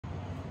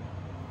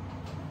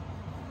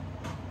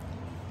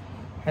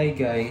Hi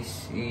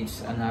guys, it's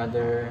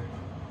another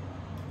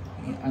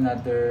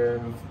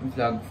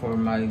vlog for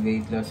my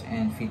weight loss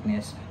and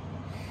fitness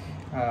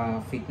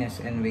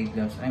and weight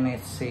loss. I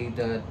might say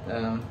that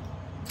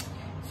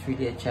it's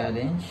really a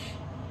challenge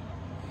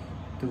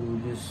to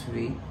lose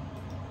weight.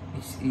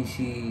 It's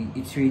easy.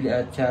 It's really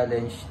a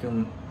challenge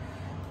to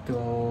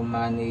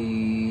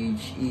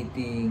manage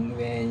eating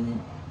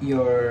when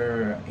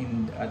you're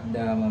at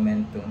the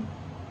momentum.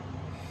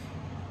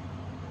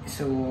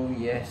 So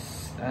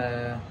yes,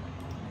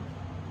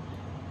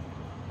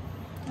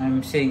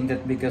 I'm saying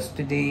that because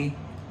today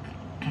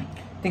I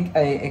think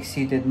I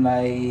exceeded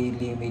my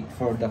limit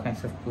for the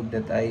kinds of food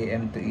that I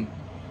am to eat.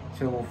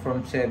 So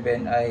from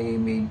 7 I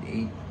made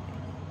 8.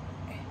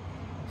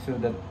 So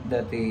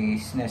that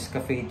is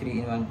Nescafe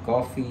 3-in-1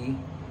 coffee.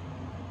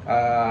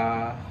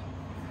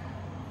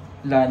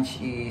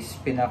 Lunch is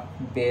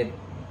pinakbet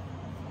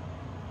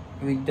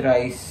with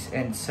rice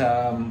and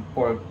some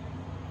pork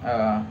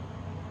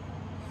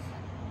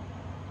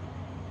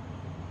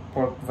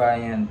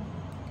viand.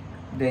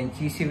 Then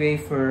cheesy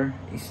wafer,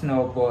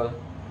 snowball,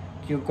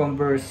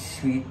 cucumber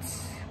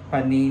sweets,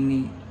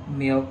 panini,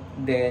 milk,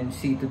 then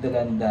C to the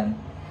landan.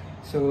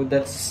 So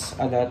that's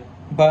a lot.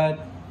 But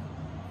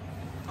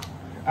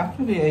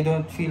actually I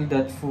don't feel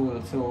that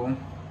full. So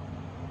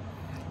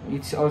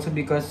it's also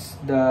because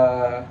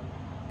the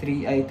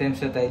 3 items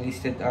that I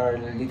listed are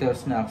little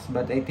snacks.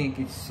 But I think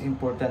it's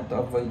important to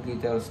avoid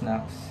little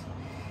snacks,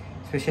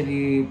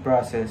 especially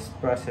processed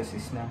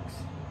snacks.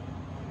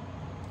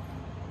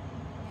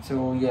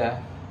 So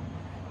yeah,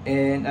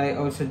 and I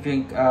also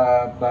drink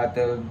a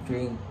bottled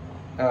drink,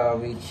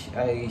 which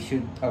I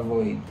should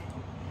avoid.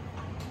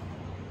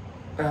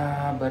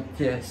 But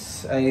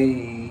yes,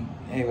 I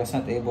was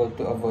not able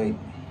to avoid.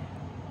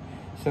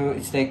 So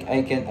it's like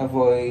I can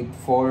avoid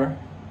four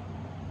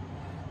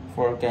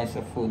kinds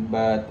of food,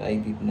 but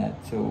I did not.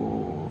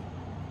 So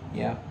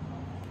yeah,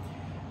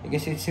 I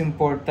guess it's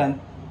important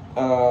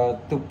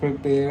to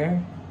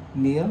prepare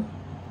meal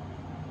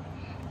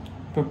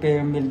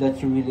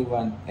that you really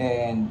want,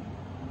 and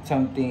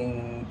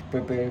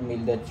prepare meal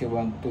that you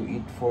want to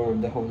eat for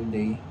the whole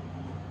day,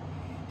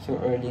 so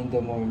early in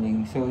the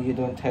morning, so you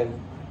don't have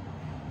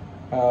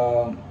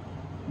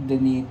the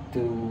need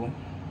to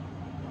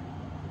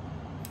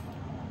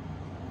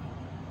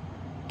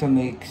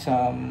make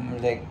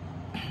some like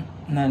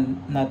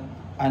not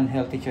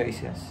unhealthy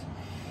choices.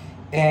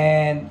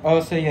 And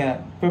also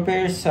yeah,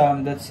 prepare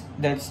some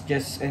that's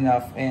just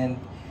enough, and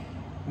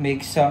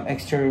make some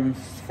extra,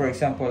 for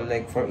example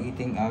like for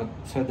eating out,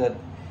 so that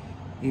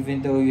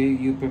even though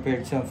you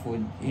prepared some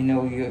food,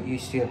 you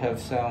still have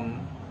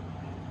some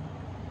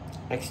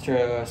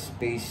extra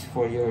space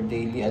for your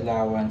daily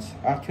allowance.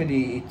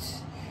 Actually,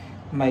 it's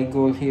my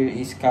goal here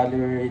is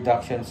calorie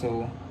reduction,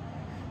 so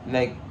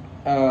like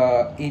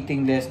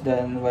eating less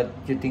than what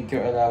you think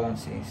your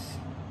allowance is.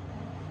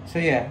 So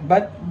yeah,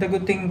 but the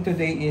good thing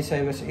today is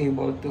I was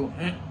able to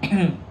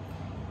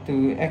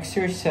to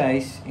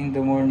exercise in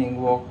the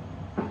morning, walk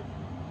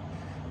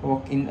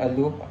in a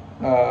loop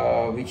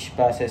which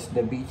passes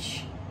the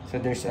beach. So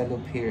there's a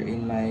loop here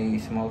in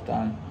my small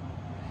town,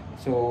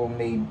 so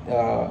made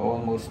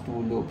almost 2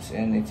 loops,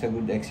 and it's a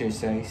good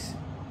exercise.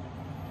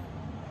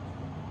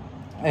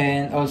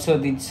 And also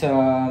did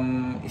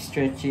some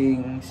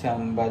stretching,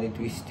 some body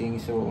twisting,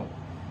 so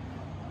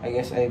I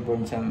guess I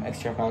burned some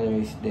extra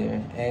calories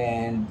there.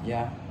 And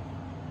yeah,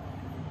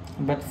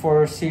 but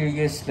for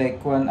serious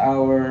like 1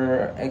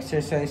 hour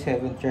exercise,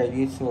 haven't tried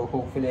it, so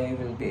hopefully I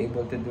will be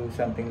able to do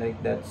something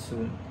like that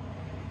soon.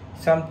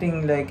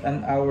 Something like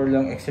an hour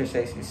long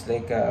exercise is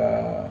like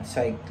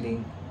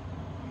cycling.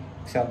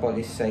 Example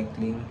is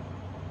cycling,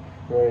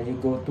 where you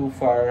go too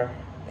far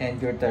and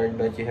you're tired,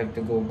 but you have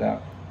to go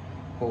back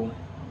home.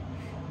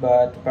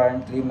 But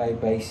apparently my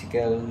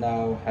bicycle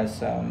now has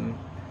some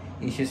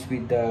issues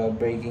with the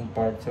braking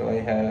part, so I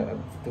have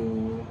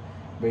to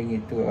bring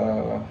it to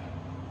a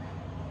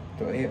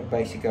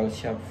bicycle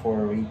shop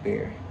for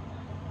repair.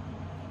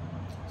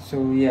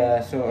 So yeah,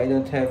 so I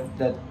don't have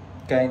that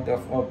kind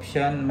of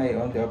option. My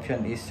only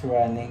option is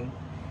running,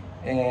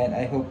 and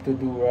I hope to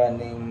do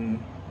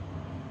running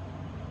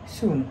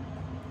soon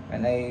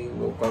when I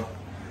woke up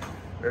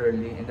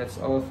early. And that's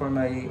all for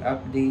my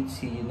update.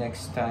 See you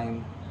next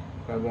time.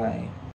 Bye bye.